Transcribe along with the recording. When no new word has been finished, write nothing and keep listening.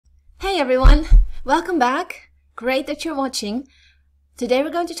Hey everyone, welcome back. Great that you're watching. Today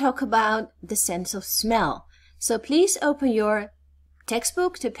we're going to talk about the sense of smell. So please open your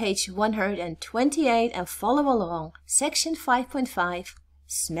textbook to page 128 and follow along. Section 5.5,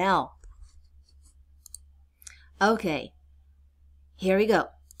 smell. Okay, here we go.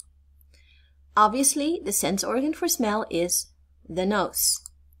 Obviously, the sense organ for smell is the nose.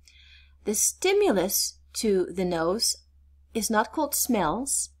 The stimulus to the nose is not called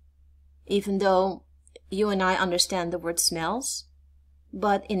smells, even though you and I understand the word smells,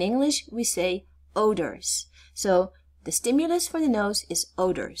 but in English we say odors. So the stimulus for the nose is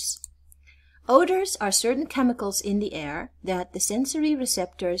odors. Odors are certain chemicals in the air that the sensory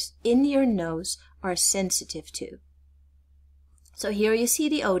receptors in your nose are sensitive to. So here you see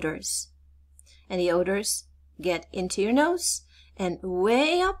the odors, and the odors get into your nose, and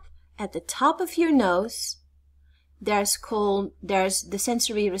way up at the top of your nose there's the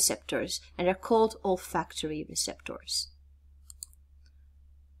sensory receptors, and they're called olfactory receptors.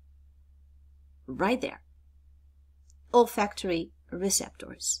 Right there. Olfactory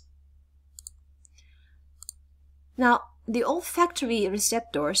receptors. Now, the olfactory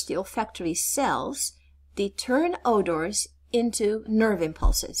receptors, the olfactory cells, they turn odors into nerve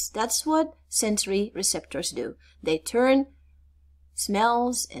impulses. That's what sensory receptors do. They turn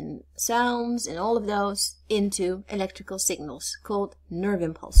smells and sounds and all of those into electrical signals called nerve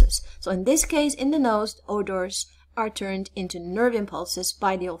impulses. So in this case, in the nose, odors are turned into nerve impulses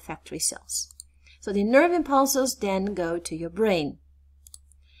by the olfactory cells. So the nerve impulses then go to your brain.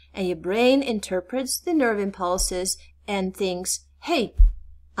 And your brain interprets the nerve impulses and thinks, hey,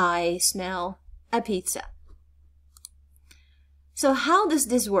 I smell a pizza. So how does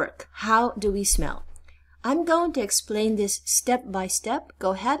this work? How do we smell? I'm going to explain this step by step.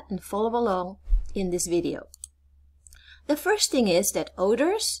 Go ahead and follow along in this video. The first thing is that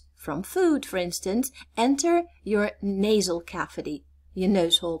odors from food, for instance, enter your nasal cavity, your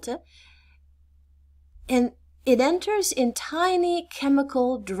neusholte, and it enters in tiny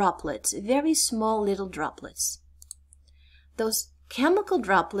chemical droplets, very small little droplets. Those chemical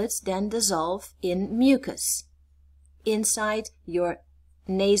droplets then dissolve in mucus inside your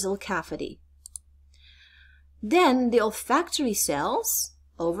nasal cavity. Then the olfactory cells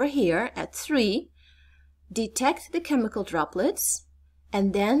over here at 3 detect the chemical droplets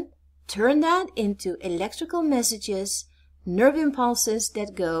and then turn that into electrical messages, nerve impulses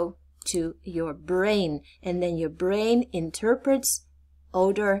that go to your brain, and then your brain interprets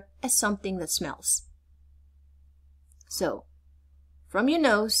odor as something that smells. So from your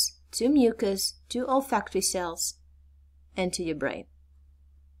nose to mucus to olfactory cells and to your brain.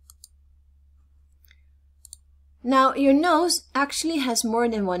 Now, your nose actually has more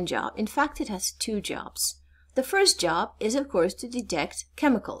than one job. In fact, it has 2 jobs. The first job is, of course, to detect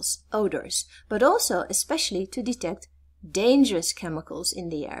chemicals, odors, but also especially to detect dangerous chemicals in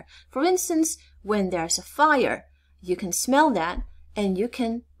the air. For instance, when there's a fire, you can smell that and you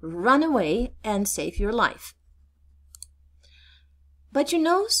can run away and save your life. But your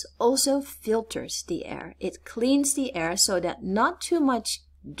nose also filters the air. It cleans the air so that not too much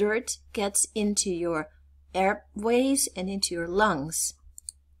dirt gets into your airways and into your lungs.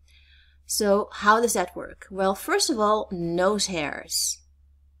 So how does that work? Well, first of all, nose hairs.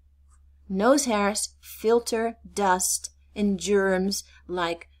 Nose hairs filter dust and germs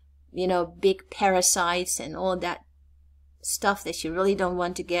like, big parasites and all that stuff that you really don't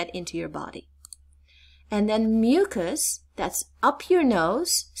want to get into your body. And then mucus, that's up your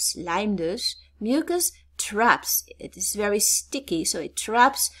nose, slijm dus, mucus traps. It is very sticky, so it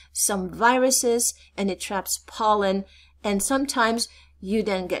traps some viruses and it traps pollen, and sometimes you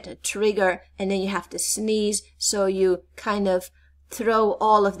then get a trigger and then you have to sneeze, so you kind of throw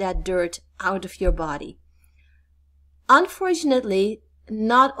all of that dirt out of your body. Unfortunately,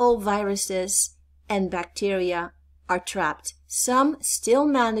 not all viruses and bacteria are trapped. Some still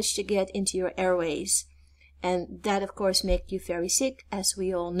manage to get into your airways, and that of course makes you very sick, as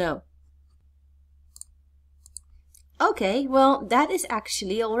we all know. Okay, well, that is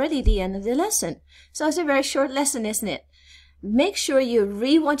actually already the end of the lesson. So it's a very short lesson, isn't it? Make sure you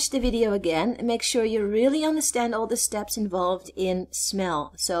re-watch the video again and make sure you really understand all the steps involved in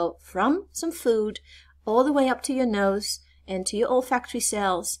smell. So from some food all the way up to your nose and to your olfactory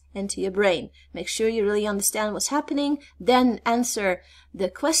cells and to your brain. Make sure you really understand what's happening. Then answer the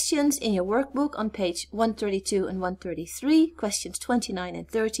questions in your workbook on page 132 and 133, questions 29 and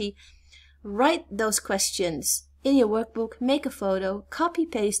 30. Write those questions in your workbook, make a photo,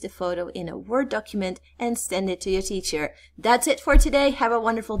 copy-paste the photo in a Word document and send it to your teacher. That's it for today. Have a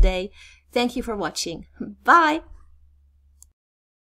wonderful day. Thank you for watching. Bye!